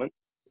moment.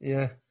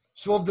 Yeah.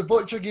 So have the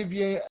Butcher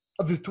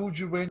have they told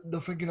you when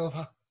they're thinking of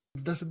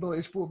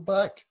disability sport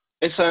back?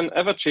 It's an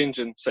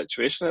ever-changing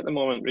situation at the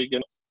moment,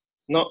 Regan.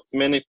 Not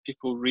many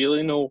people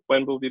really know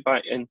when we'll be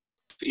back in.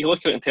 If you look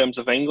at it in terms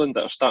of England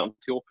that are starting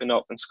to open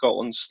up and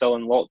Scotland's still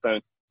in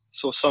lockdown.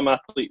 So some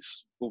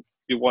athletes will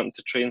be wanting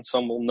to train,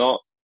 some will not.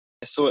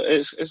 So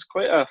it's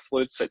quite a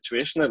fluid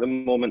situation at the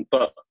moment,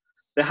 but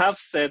they have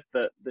said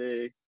that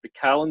the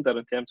calendar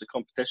in terms of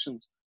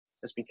competitions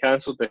has been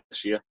cancelled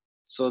this year.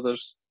 So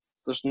there's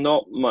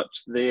not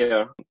much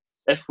there.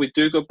 If we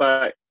do go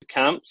back to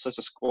camps as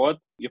a squad,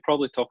 you're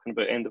probably talking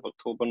about end of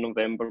October,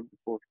 November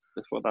before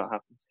that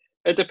happens.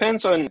 It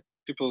depends on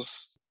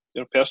people's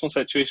personal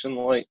situation.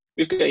 Like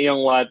we've got a young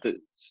lad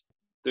that's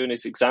doing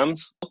his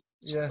exams,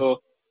 Yeah. So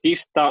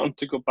he's starting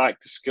to go back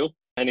to school,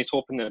 and he's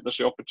hoping that there's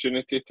the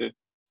opportunity to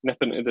nip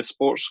into the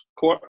sports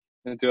court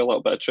and do a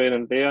little bit of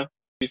training there.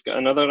 We've got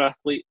another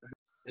athlete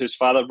whose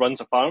father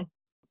runs a farm.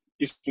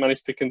 He's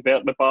managed to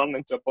convert the barn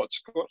into a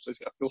bocce court, so he's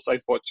got a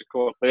full-size bocce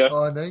court there.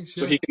 Oh, nice.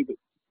 So he can,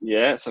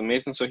 it's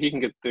amazing. So he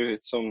can do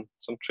some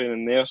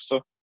training there.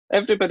 So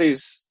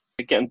everybody's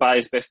getting by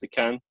as best they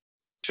can,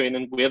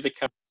 training where they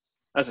can.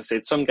 As I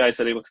said, some guys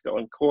are able to get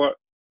on court,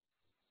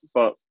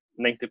 but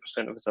 90%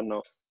 of us are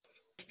not.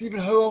 Stephen,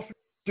 how often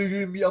do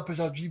you meet up as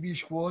a GB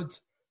squad?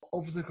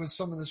 Obviously, because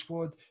some of the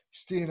squad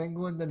stay in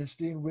England and they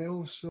stay in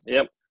Wales. So.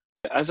 Yep.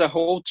 As a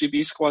whole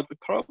GB squad, we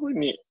probably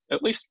meet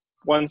at least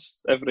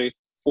once every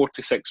 4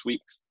 to 6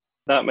 weeks.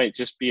 That might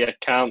just be a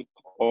camp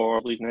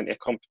or leading into a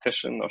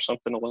competition or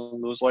something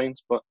along those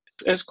lines. But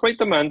it's quite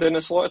demanding.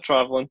 It's a lot of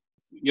travelling.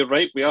 You're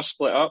right, we are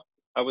split up.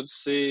 I would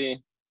say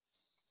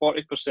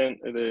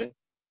 40% of the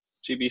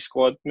GB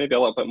squad, maybe a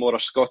little bit more, are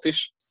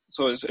Scottish.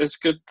 So it's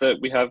good that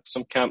we have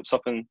some camps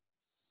up in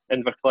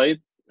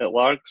Inverclyde at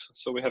Largs.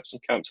 So we have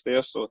some camps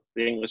there. So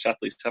the English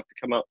athletes have to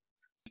come up.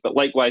 But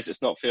likewise,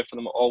 it's not fair for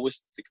them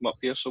always to come up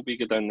here. So we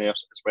go down there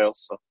as well.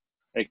 So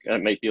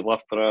it might be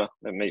Loughborough,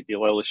 it might be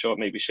Lilleshall, it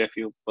might be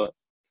Sheffield. But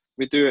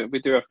we do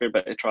a fair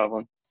bit of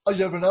travelling. Are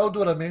you a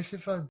Ronaldo or a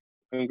Messi fan?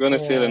 I'm going to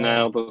say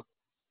Ronaldo.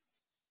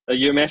 Are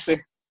you Messi?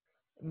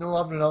 No,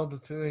 I'm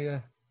Ronaldo too,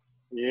 yeah.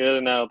 Yeah,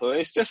 Ronaldo.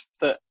 It's just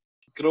that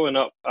growing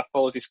up, I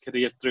followed his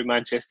career through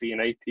Manchester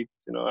United.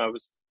 I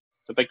was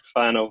a big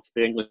fan of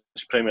the English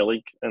Premier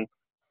League, and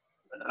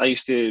I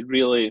used to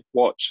really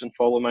watch and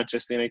follow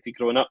Manchester United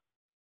growing up.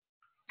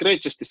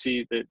 Great just to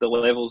see the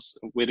levels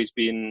where he's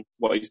been,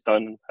 what he's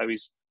done, and how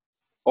he's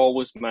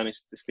always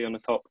managed to stay on the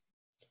top.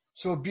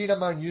 So being a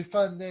Man U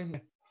fan then,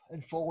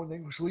 and following the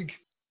English League,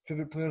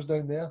 favourite players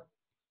down there?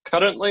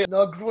 Currently?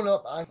 No, growing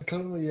up,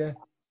 currently, yeah.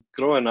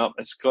 Growing up,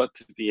 it's got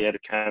to be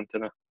Eric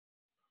Cantona.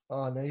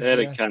 Oh, nice.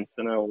 Eric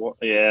Cantona,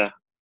 yeah.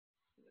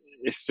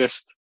 It's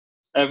just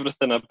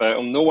everything about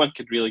him. No one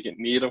could really get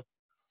near him.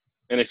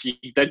 And if you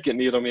did get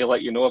near him, he'll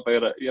let you know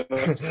about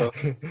it, So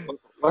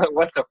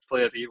what a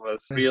player he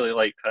was. Really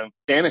liked him.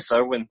 Dennis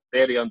Irwin,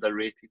 very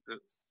underrated, but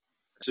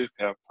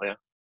superb player.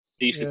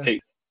 He used to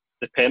take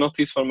the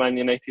penalties for Man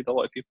United, a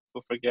lot of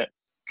people forget.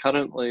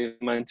 Currently,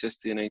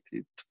 Manchester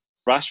United.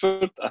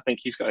 Rashford, I think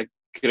he's got a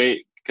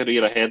great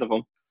career ahead of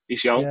him.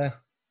 He's young.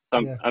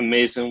 Yeah.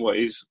 Amazing what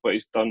he's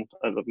done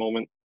at the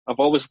moment. I've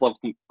always loved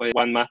him by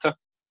Juan Mata.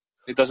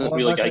 He doesn't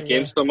really get a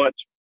game so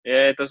much.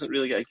 Yeah, he doesn't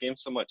really get a game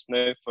so much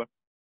now for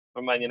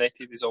Man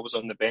United. He's always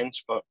on the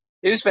bench, but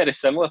he was very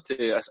similar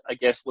to, I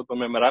guess,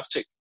 Lubomir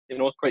Moravcik.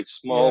 Quite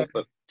small,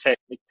 but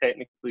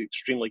technically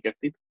extremely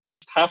gifted.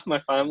 Half my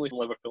family's in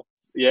Liverpool.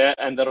 Yeah,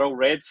 and they're all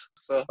Reds.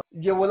 So.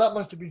 Yeah, well, that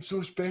must have been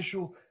so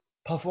special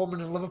performing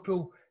in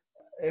Liverpool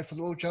for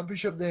the World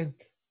Championship then,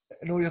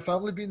 and all your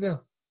family being there.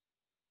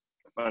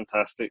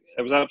 Fantastic.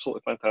 It was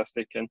absolutely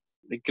fantastic, and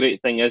the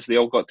great thing is they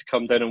all got to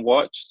come down and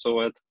watch. So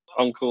I had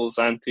uncles,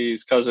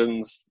 aunties,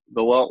 cousins,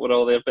 the lot were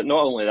all there. But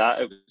not only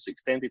that, it was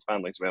extended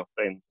family as well,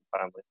 friends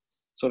and family.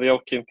 So they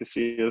all came to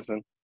see us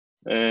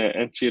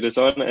and cheer us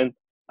on. And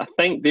I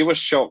think they were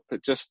shocked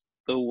at just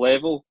the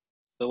level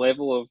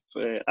of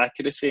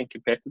accuracy and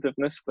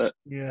competitiveness that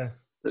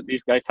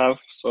these guys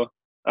have. So,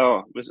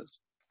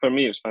 for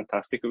me, it was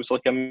fantastic. It was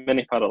like a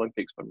mini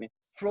Paralympics for me.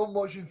 From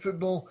watching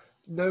football,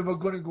 now we're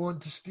going to go on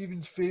to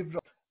Stephen's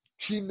favourite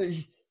team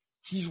that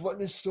he's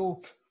witnessed.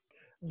 So,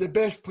 the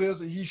best players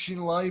that he's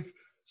seen live.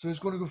 So, he's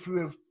going to go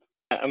through.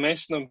 I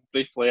mentioned them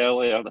briefly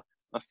earlier.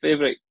 My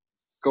favourite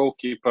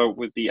goalkeeper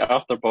would be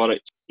Arthur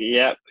Boric.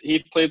 Yep,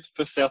 he played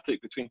for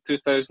Celtic between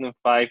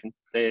 2005 and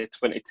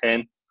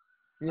 2010.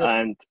 Yep.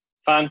 And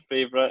fan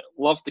favourite,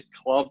 loved the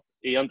club.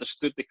 He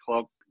understood the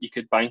club. You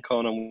could bank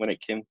on him when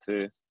it came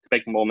to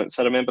big moments.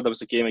 I remember there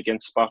was a game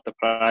against Sparta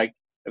Prague.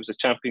 It was a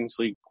Champions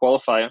League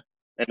qualifier,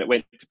 and it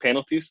went to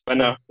penalties.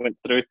 Winner went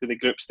through to the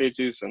group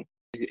stages, and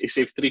he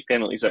saved 3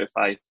 penalties out of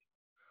 5.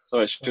 So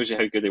it shows you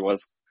how good he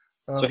was.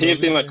 So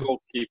he'd be my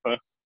goalkeeper.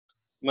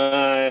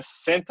 My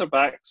centre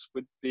backs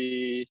would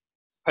be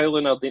Paolo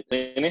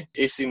Naldini,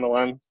 AC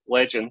Milan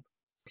legend.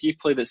 He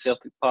played at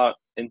Celtic Park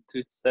in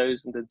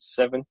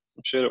 2007,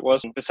 I'm sure it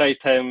was. And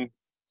beside him,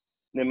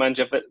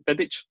 Nemanja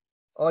Vidic.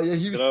 Oh yeah,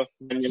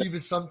 he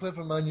was some player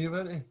for Man U,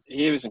 wasn't he?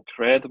 He was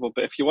incredible.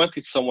 But if you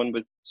wanted someone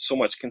with so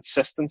much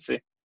consistency,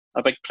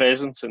 a big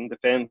presence in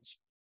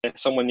defence,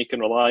 someone you can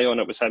rely on,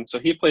 it was him. So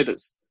he played at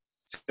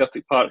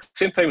Celtic Park,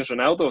 same time as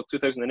Ronaldo,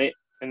 2008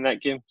 in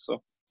that game.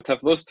 So I'd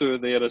have those two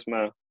there as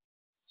my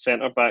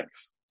centre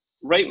backs.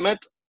 Right mid,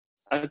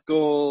 I'd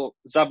go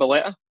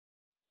Zabaleta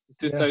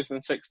in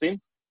 2016.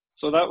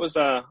 So that was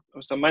a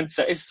Man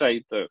City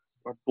side that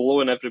were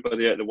blowing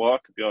everybody out of the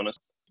water, to be honest.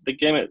 The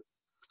game at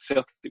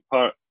Celtic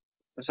Park,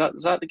 was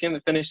that the game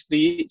that finished 3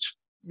 each?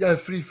 Yeah,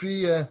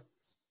 3-3, yeah.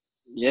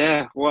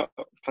 Yeah, what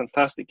a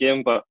fantastic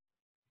game. But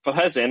for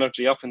his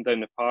energy up and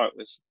down the park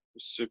was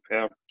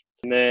superb.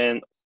 And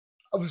then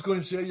I was going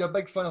to say, you're a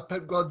big fan of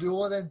Pep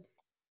Guardiola then?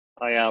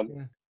 I am.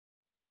 Yeah.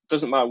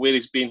 Doesn't matter where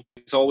he's been.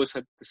 He's always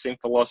had the same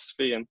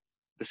philosophy and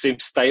the same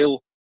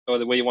style or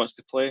the way he wants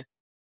to play.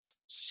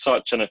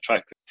 Such an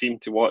attractive team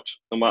to watch,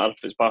 no matter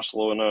if it's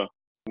Barcelona,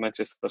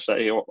 Manchester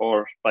City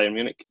or Bayern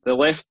Munich. The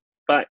left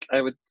back,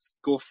 I would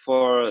go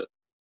for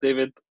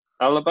David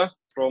Alaba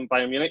from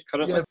Bayern Munich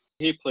currently. Yeah.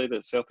 He played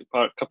at Celtic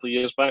Park a couple of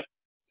years back,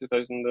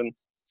 2017.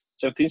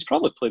 He's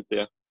probably played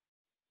there.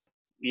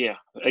 Yeah,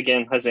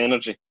 again, his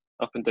energy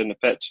up and down the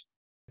pitch.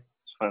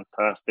 It's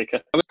fantastic.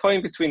 I was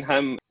toying between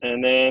him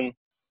and then,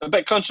 a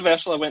bit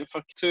controversial, I went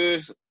for 2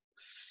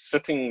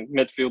 sitting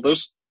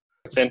midfielders,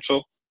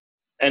 central,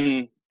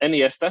 in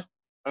Iniesta,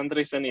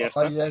 Andres Iniesta.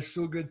 Oh yeah,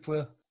 so good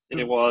player.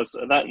 He was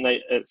that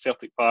night at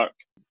Celtic Park.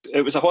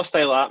 It was a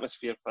hostile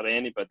atmosphere for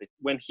anybody.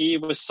 When he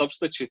was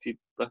substituted,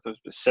 that was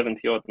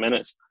 70 odd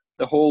minutes,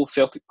 the whole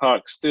Celtic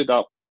Park stood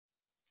up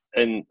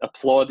and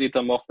applauded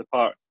him off the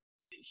park.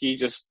 He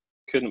just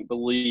couldn't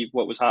believe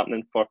what was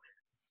happening.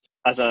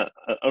 As an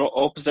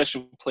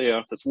opposition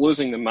player that's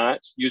losing the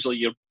match, usually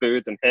you're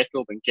booed and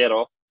heckled and get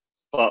off,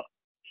 but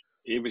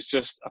he was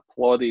just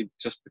applauded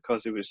just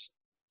because he was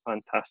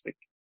fantastic.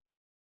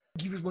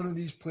 He was one of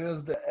these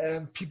players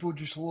that people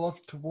just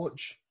loved to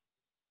watch.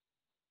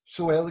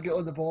 So elegant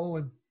on the ball.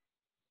 And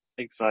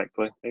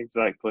Exactly.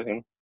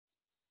 And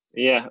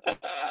yeah,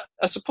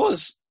 I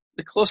suppose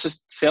the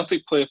closest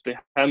Celtic player to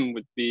him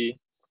would be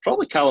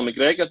probably Callum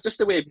McGregor, just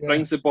the way he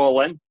brings the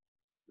ball in,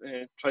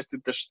 tries to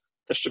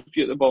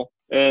distribute the ball.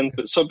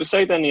 But so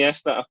beside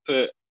Iniesta, I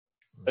put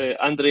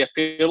Andrea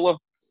Pirlo.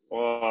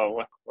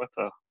 Oh, what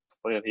a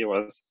player he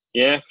was.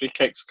 Yeah, free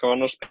kicks,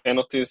 corners,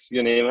 penalties,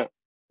 you name it.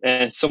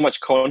 And so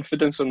much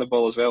confidence on the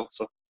ball as well.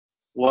 So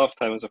loved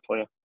him as a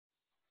player.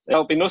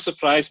 It'll be no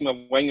surprise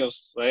my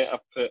wingers, right? I've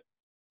put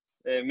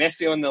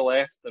Messi on the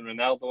left and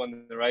Ronaldo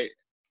on the right.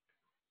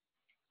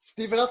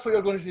 Stephen, I thought you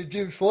were going to say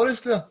James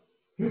Forrester.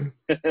 No,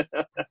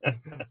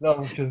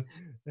 I'm kidding.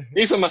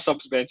 He's on my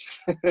subs bench.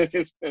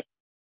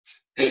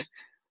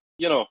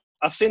 You know,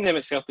 I've seen them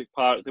at Celtic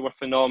Park. They were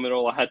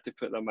phenomenal. I had to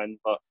put them in,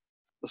 but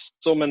there's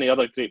so many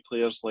other great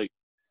players like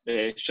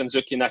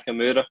Shinzuki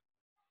Nakamura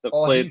that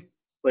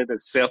played at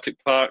Celtic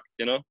Park.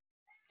 You know,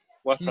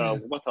 what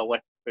a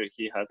left foot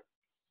he had.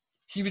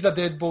 He was a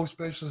dead ball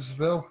specialist as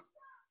well.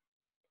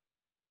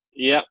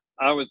 Yeah,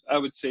 I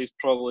would say he's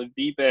probably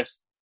the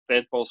best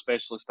dead ball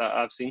specialist that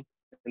I've seen,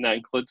 and that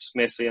includes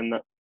Messi in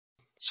that.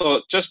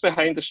 So just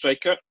behind the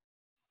striker,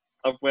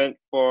 I've went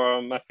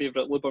for my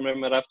favourite Lubomir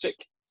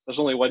Moravcik. There's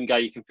only one guy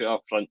you can put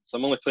up front, so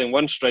I'm only playing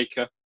one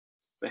striker,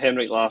 but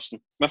Henrik Larsson.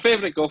 My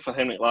favourite goal for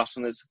Henrik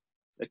Larsson is,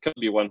 it could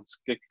be one,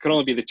 it can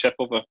only be the chip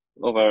over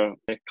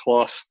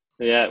Klos.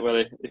 Yeah,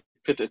 where he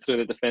put it through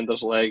the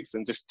defender's legs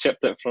and just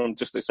chipped it from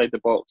just outside the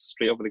box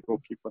straight over the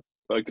goalkeeper.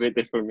 So a great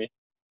day for me.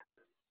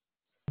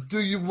 Do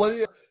you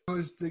worry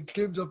as the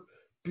games are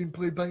being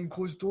played behind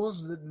closed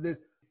doors that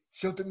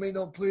Celtic may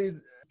not play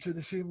to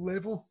the same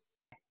level?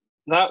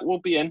 That will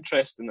be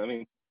interesting. I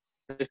mean,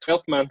 the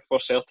 12th man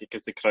for Celtic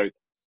is the crowd.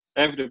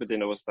 Everybody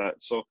knows that.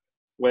 So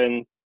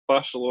when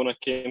Barcelona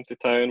came to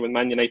town, when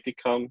Man United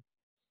come,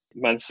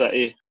 Man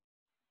City,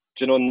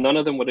 do you know, none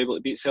of them were able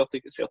to beat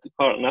Celtic at Celtic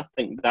Park, and I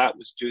think that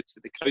was due to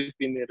the crowd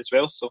being there as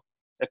well. So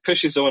it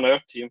pushes on our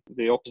team.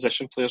 The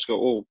opposition players go,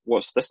 oh,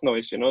 what's this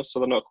noise, you know? So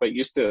they're not quite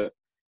used to it.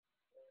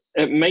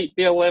 It might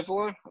be a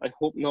leveller. I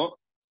hope not.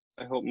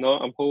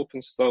 I'm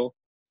hoping still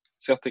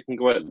Celtic can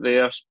go out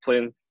there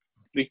playing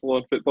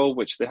free-flowing football,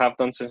 which they have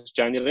done since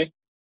January.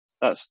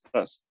 That's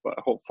what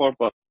I hope for.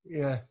 But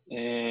yeah,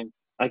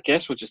 I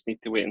guess we'll just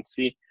need to wait and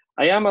see.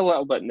 I am a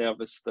little bit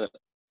nervous that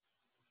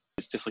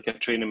it's just like a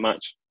training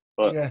match,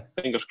 but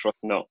fingers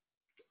crossed not.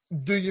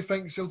 Do you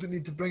think Celtic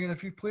need to bring in a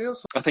few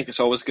players? I think it's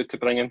always good to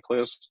bring in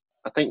players.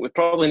 I think we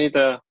probably need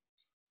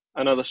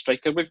another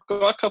striker. We've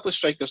got a couple of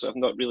strikers that have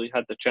not really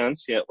had the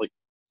chance yet, like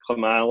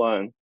Klimala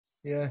and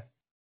Yeah.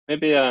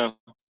 maybe a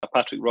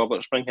Patrick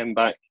Roberts. Bring him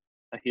back.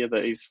 I hear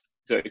that he's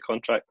out of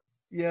contract.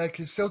 Yeah,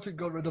 because Celtic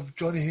got rid of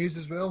Johnny Hayes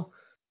as well.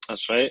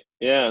 That's right.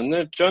 Yeah,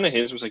 and Johnny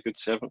Hayes was a good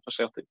servant for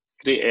Celtic.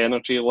 Great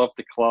energy, loved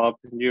the club,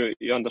 knew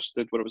he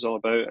understood what it was all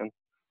about, and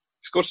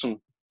scored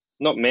some,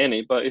 not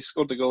many, but he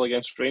scored a goal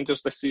against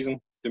Rangers this season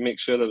to make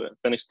sure that it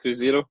finished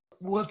 2-0.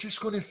 We're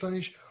just going to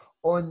finish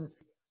on.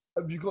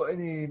 Have you got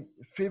any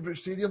favourite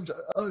stadiums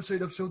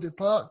outside of Celtic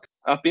Park?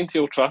 I've been to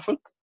Old Trafford.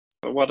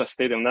 What a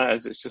stadium that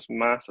is! It's just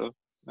massive.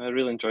 I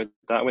really enjoyed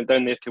that. I went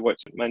down there to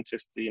watch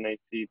Manchester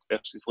United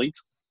versus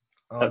Leeds.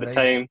 Oh, At the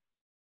time,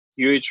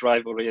 huge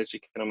rivalry, as you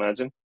can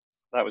imagine.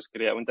 That was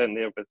great. I went down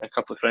there with a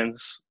couple of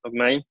friends of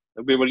mine.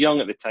 We were young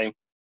at the time.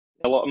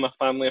 A lot of my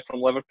family are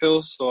from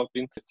Liverpool, so I've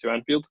been to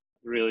Anfield.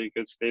 Really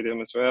good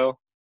stadium as well.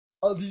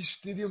 Are these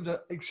stadiums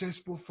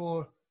accessible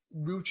for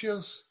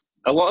wheelchairs?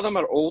 A lot of them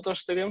are older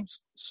stadiums,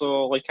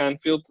 so like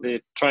Anfield,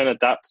 they try and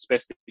adapt as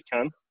best they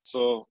can.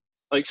 So,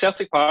 like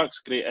Celtic Park's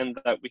great in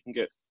that we can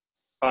get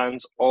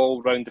fans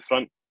all round the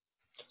front,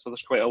 so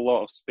there's quite a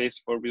lot of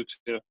space for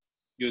wheelchair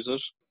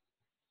users.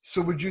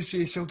 So would you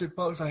say Celtic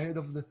Park's ahead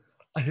of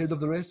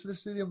the rest of the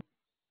stadium?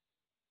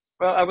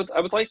 Well, I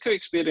would like to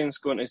experience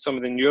going to some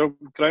of the newer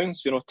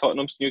grounds,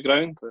 Tottenham's new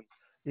ground.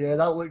 Yeah,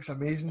 that looks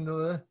amazing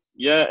though.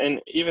 Yeah, and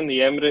even the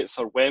Emirates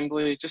or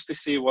Wembley, just to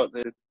see what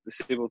the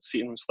disabled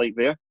seating was like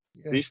there.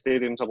 Yeah. These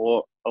stadiums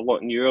are a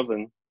lot newer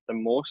than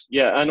most.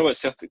 Yeah, I know at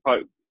Celtic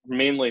Park,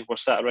 mainly we're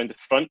sat around the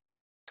front.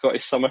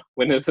 Scottish summer,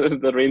 when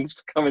the rain's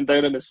coming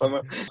down in the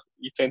summer,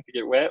 you tend to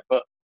get wet,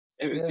 but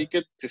it would be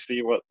good to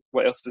see what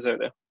else is out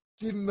there.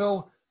 Stephen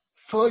Mill,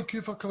 thank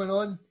you for coming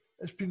on.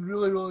 It's been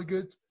really, really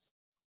good.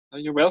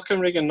 You're welcome,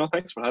 Regan. No,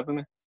 thanks for having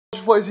me. I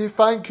just want to say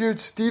thank you to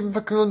Stephen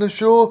for coming on the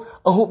show.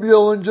 I hope you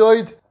all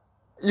enjoyed.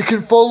 You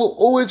can follow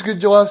Always Good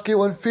Gillespie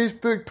on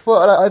Facebook,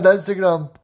 Twitter and Instagram.